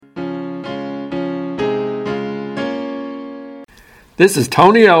This is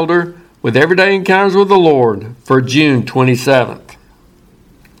Tony Elder with Everyday Encounters with the Lord for June 27th.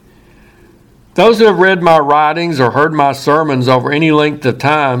 Those who have read my writings or heard my sermons over any length of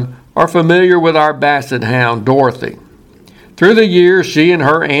time are familiar with our basset hound, Dorothy. Through the years, she and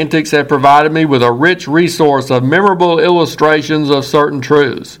her antics have provided me with a rich resource of memorable illustrations of certain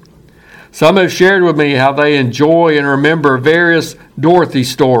truths. Some have shared with me how they enjoy and remember various Dorothy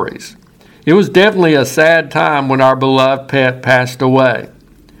stories. It was definitely a sad time when our beloved pet passed away.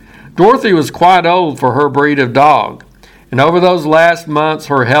 Dorothy was quite old for her breed of dog, and over those last months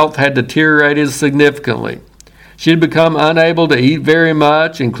her health had deteriorated significantly. She had become unable to eat very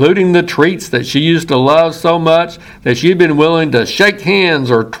much, including the treats that she used to love so much that she had been willing to shake hands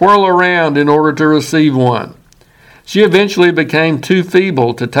or twirl around in order to receive one. She eventually became too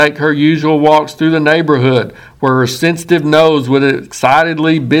feeble to take her usual walks through the neighborhood, where her sensitive nose would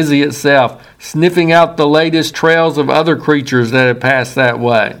excitedly busy itself, sniffing out the latest trails of other creatures that had passed that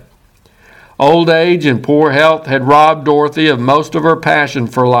way. Old age and poor health had robbed Dorothy of most of her passion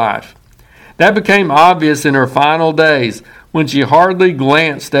for life. That became obvious in her final days, when she hardly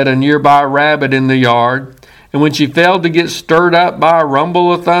glanced at a nearby rabbit in the yard, and when she failed to get stirred up by a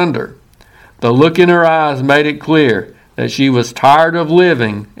rumble of thunder. The look in her eyes made it clear that she was tired of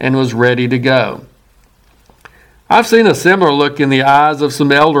living and was ready to go. I've seen a similar look in the eyes of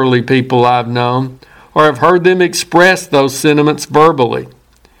some elderly people I've known, or have heard them express those sentiments verbally.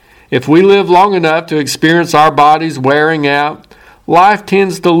 If we live long enough to experience our bodies wearing out, life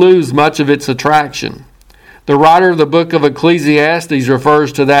tends to lose much of its attraction. The writer of the book of Ecclesiastes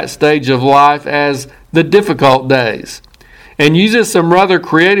refers to that stage of life as the difficult days, and uses some rather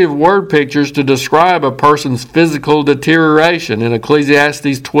creative word pictures to describe a person's physical deterioration in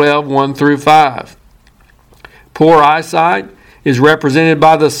Ecclesiastes 12, 1 through 5. Poor eyesight is represented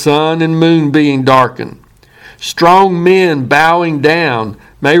by the sun and moon being darkened. Strong men bowing down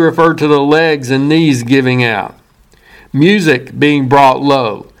may refer to the legs and knees giving out. Music being brought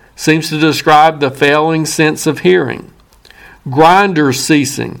low seems to describe the failing sense of hearing. Grinders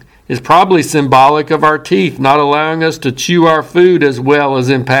ceasing is probably symbolic of our teeth not allowing us to chew our food as well as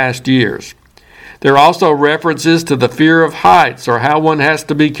in past years. There are also references to the fear of heights or how one has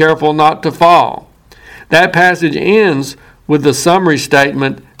to be careful not to fall. That passage ends with the summary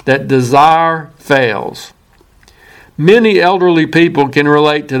statement that desire fails. Many elderly people can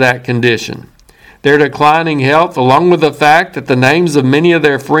relate to that condition. Their declining health, along with the fact that the names of many of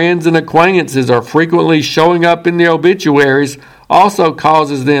their friends and acquaintances are frequently showing up in the obituaries, also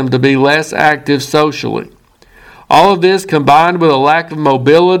causes them to be less active socially. All of this, combined with a lack of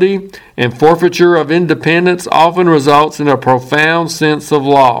mobility and forfeiture of independence, often results in a profound sense of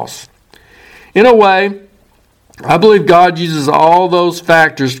loss. In a way, I believe God uses all those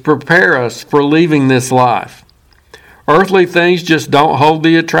factors to prepare us for leaving this life. Earthly things just don't hold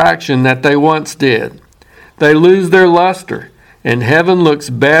the attraction that they once did. They lose their luster, and heaven looks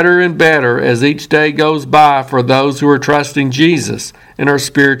better and better as each day goes by for those who are trusting Jesus and are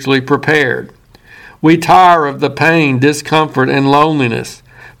spiritually prepared. We tire of the pain, discomfort, and loneliness,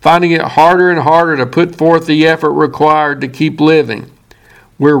 finding it harder and harder to put forth the effort required to keep living.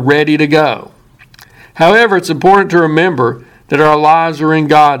 We're ready to go. However, it's important to remember that our lives are in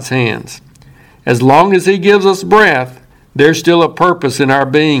God's hands. As long as He gives us breath, there's still a purpose in our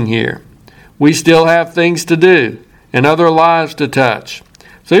being here. We still have things to do and other lives to touch.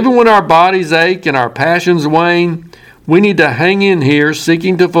 So even when our bodies ache and our passions wane, we need to hang in here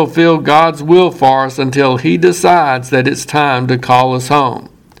seeking to fulfill God's will for us until He decides that it's time to call us home.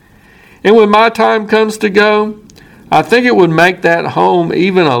 And when my time comes to go, I think it would make that home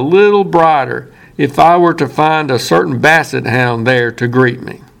even a little brighter if I were to find a certain basset hound there to greet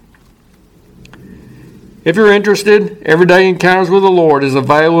me. If you're interested, Everyday Encounters with the Lord is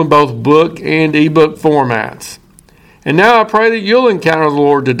available in both book and ebook formats. And now I pray that you'll encounter the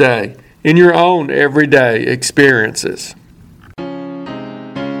Lord today in your own everyday experiences.